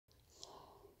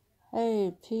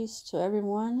Hey, peace to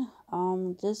everyone.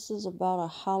 This is about a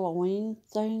Halloween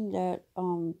thing that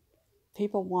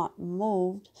people want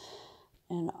moved,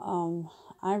 and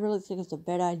I really think it's a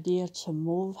bad idea to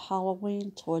move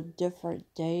Halloween to a different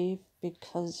day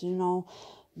because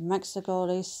Mexico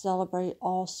they celebrate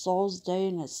All Souls Day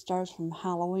and it starts from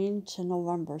Halloween to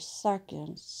November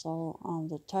 2nd. So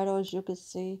the title, as you can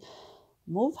see,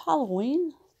 Move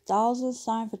Halloween. Thousands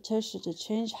sign petition to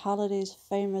change holiday's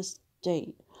famous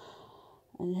date.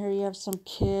 And here you have some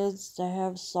kids that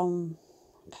have some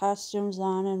costumes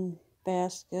on in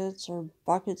baskets or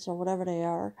buckets or whatever they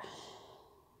are.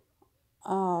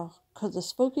 Could the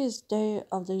spookiest day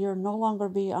of the year no longer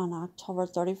be on October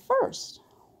 31st?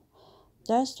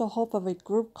 That's the hope of a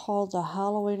group called the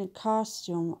Halloween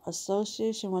Costume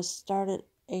Association, was started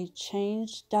a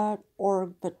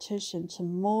change.org petition to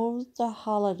move the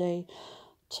holiday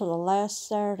to the last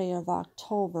Saturday of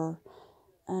October.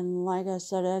 And like I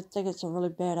said, I think it's a really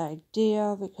bad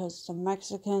idea because the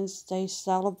Mexicans, they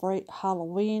celebrate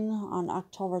Halloween on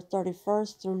October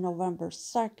 31st through November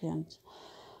 2nd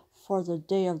for the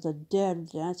Day of the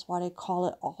Dead. That's why they call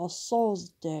it All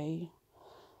Souls Day.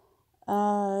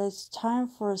 It's time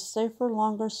for a safer,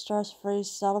 longer, stress-free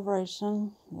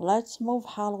celebration. Let's move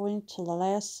Halloween to the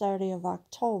last Saturday of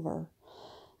October.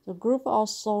 The group,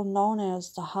 also known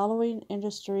as the Halloween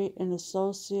Industry and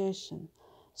Association,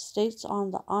 states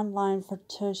on the online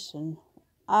petition,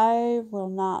 I will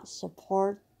not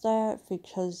support that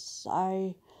because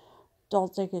I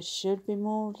don't think it should be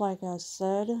moved. Like I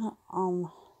said,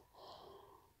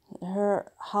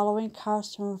 her Halloween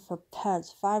costume for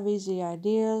pets, 5 easy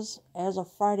ideas. As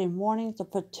of Friday morning, the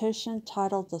petition,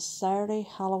 titled the Saturday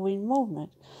Halloween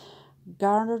Movement,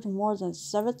 garnered more than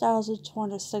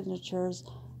 7,200 signatures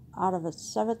out of its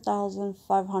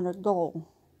 7,500 goal.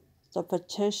 The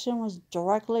petition was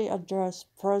directly addressed.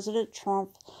 President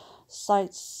Trump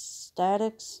cites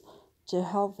statistics to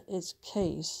help its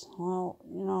case. Well,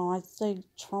 I think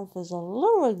Trump is a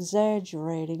little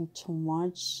exaggerating too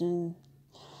much, and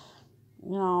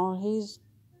he's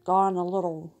gone a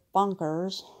little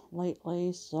bonkers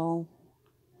lately. So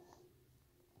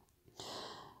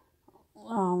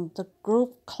the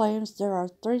group claims there are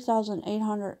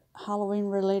 3,800 Halloween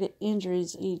related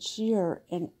injuries each year,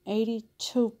 and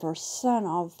 82%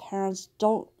 of parents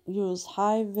don't use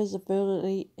high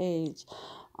visibility aids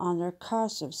on their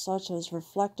costumes, such as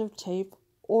reflective tape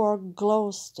or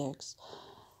glow sticks.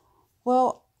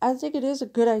 Well, I think it is a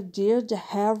good idea to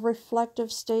have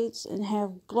reflective states and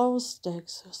have glow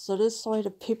sticks so this way the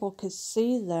people could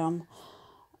see them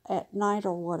at night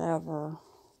or whatever.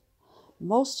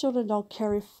 Most children don't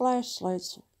carry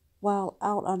flashlights while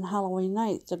out on Halloween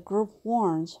night, the group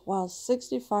warns, while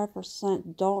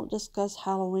 65% don't discuss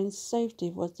Halloween safety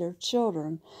with their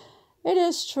children. It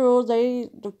is true,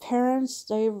 the parents,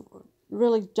 they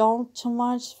really don't too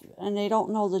much, and they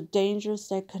don't know the dangers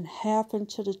that can happen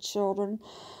to the children.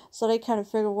 So they kind of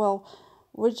figure, well,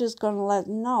 we're just going to let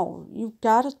them know. You've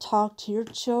got to talk to your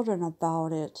children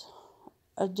about it.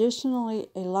 Additionally,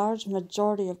 a large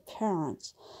majority of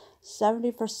parents,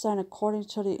 70% according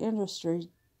to the industry,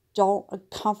 don't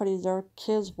accompany their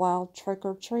kids while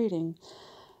trick-or-treating.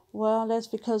 Well, that's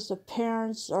because the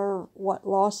parents are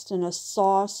lost in a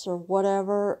sauce or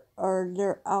whatever, or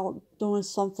they're out doing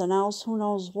something else, who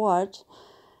knows what,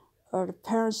 or the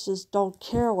parents just don't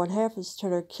care what happens to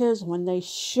their kids when they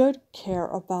should care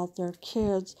about their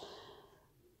kids.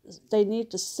 They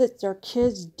need to sit their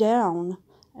kids down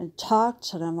and talk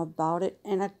to them about it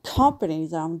and accompany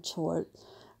them to it,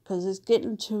 because it's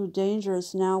getting too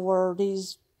dangerous now where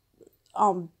these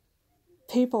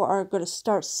people are going to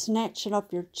start snatching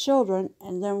up your children,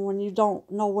 and then when you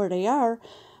don't know where they are,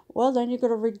 well, then you're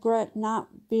going to regret not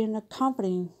being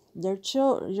accompanying your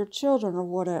children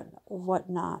or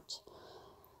whatnot.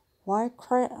 Why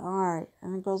cram? All right,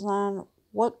 and it goes on.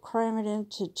 What cram it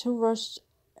into two rushed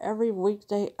every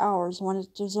weekday hours when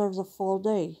it deserves a full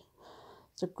day?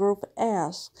 The group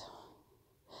asks.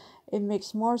 It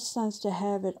makes more sense to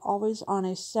have it always on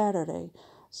a Saturday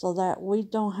so that we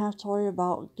don't have to worry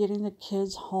about getting the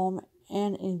kids home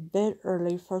and in bed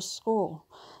early for school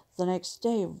the next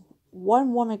day.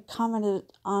 One woman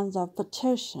commented on the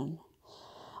petition.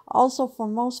 Also, for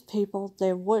most people,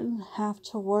 they wouldn't have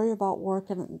to worry about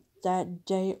working that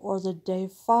day or the day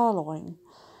following.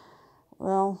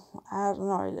 Well, I don't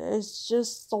know. It's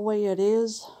just the way it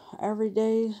is every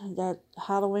day that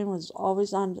Halloween was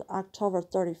always on October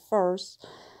 31st.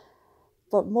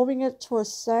 But moving it to a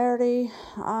Saturday,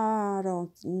 I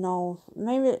don't know.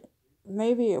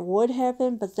 Maybe it would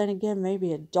happen, but then again,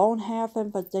 maybe it don't happen.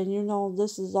 But then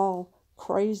this is all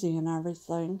crazy and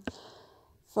everything.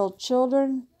 For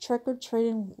children,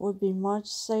 trick-or-treating would be much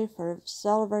safer if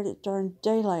celebrated during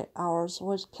daylight hours,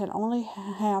 which can only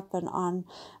happen on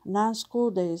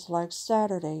non-school days like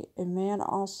Saturday, a man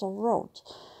also wrote.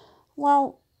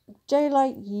 Well,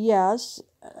 daylight, yes.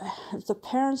 If the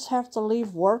parents have to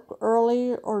leave work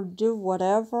early or do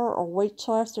whatever or wait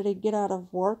till after they get out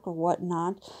of work or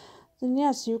whatnot, then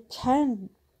yes, you can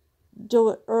do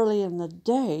it early in the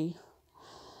day.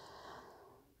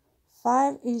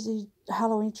 5 easy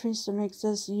Halloween treats to make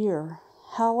this year.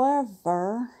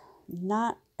 However,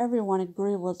 not everyone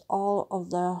agreed with all of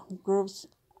the group's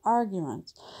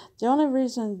arguments. The only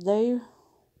reason they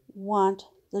want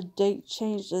the date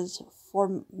changed is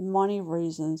for money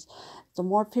reasons. The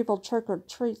more people trick or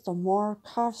treat, the more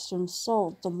costumes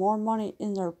sold, the more money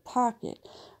in their pocket.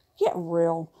 Get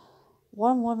real.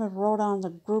 One woman wrote on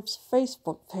the group's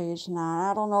Facebook page.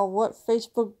 Now, I don't know what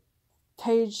Facebook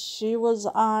page she was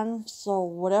on, so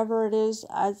whatever it is,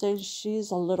 I think she's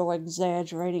a little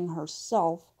exaggerating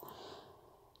herself.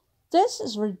 This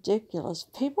is ridiculous.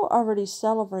 People already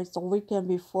celebrate the weekend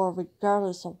before,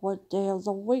 regardless of what day of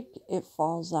the week it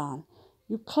falls on.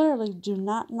 You clearly do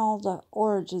not know the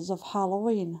origins of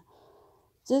Halloween.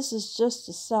 This is just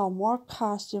to sell more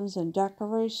costumes and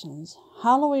decorations.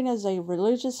 Halloween is a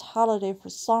religious holiday for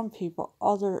some people,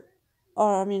 another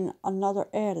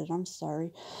added, I'm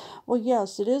sorry. Well,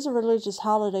 yes, it is a religious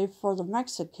holiday for the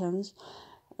Mexicans.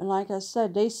 And like I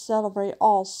said, they celebrate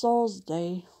All Souls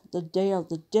Day, the Day of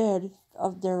the Dead,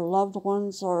 of their loved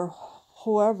ones or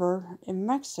whoever in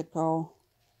Mexico.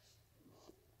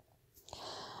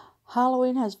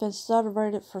 Halloween has been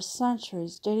celebrated for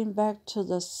centuries, dating back to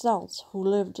the Celts, who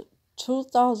lived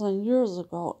 2,000 years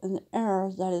ago in the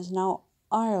area that is now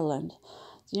Ireland,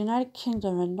 the United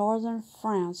Kingdom, and northern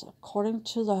France, according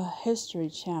to the History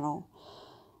Channel.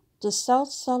 The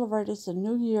Celts celebrated the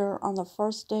New Year on the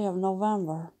first day of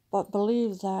November, but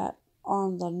believed that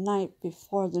on the night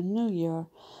before the New Year,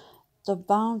 the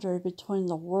boundary between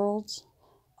the worlds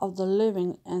of the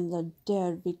living and the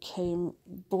dead became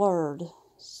blurred.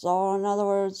 So, in other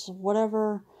words,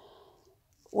 whatever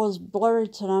was blurry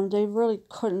to them, they really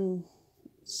couldn't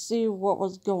see what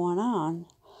was going on.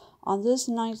 On this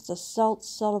night, the Celts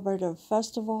celebrated a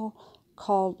festival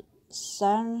called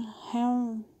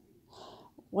Samhain,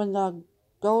 when the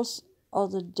ghosts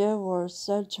of the dead were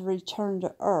said to return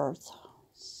to earth.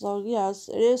 So yes,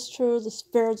 it is true, the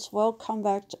spirits will come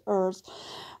back to earth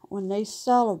when they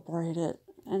celebrate it.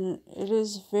 And it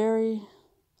is very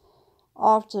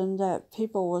often that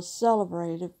people will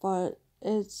celebrate it, but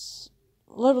it's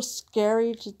a little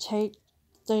scary to take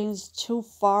things too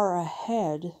far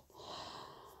ahead.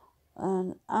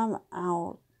 And I'm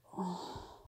out.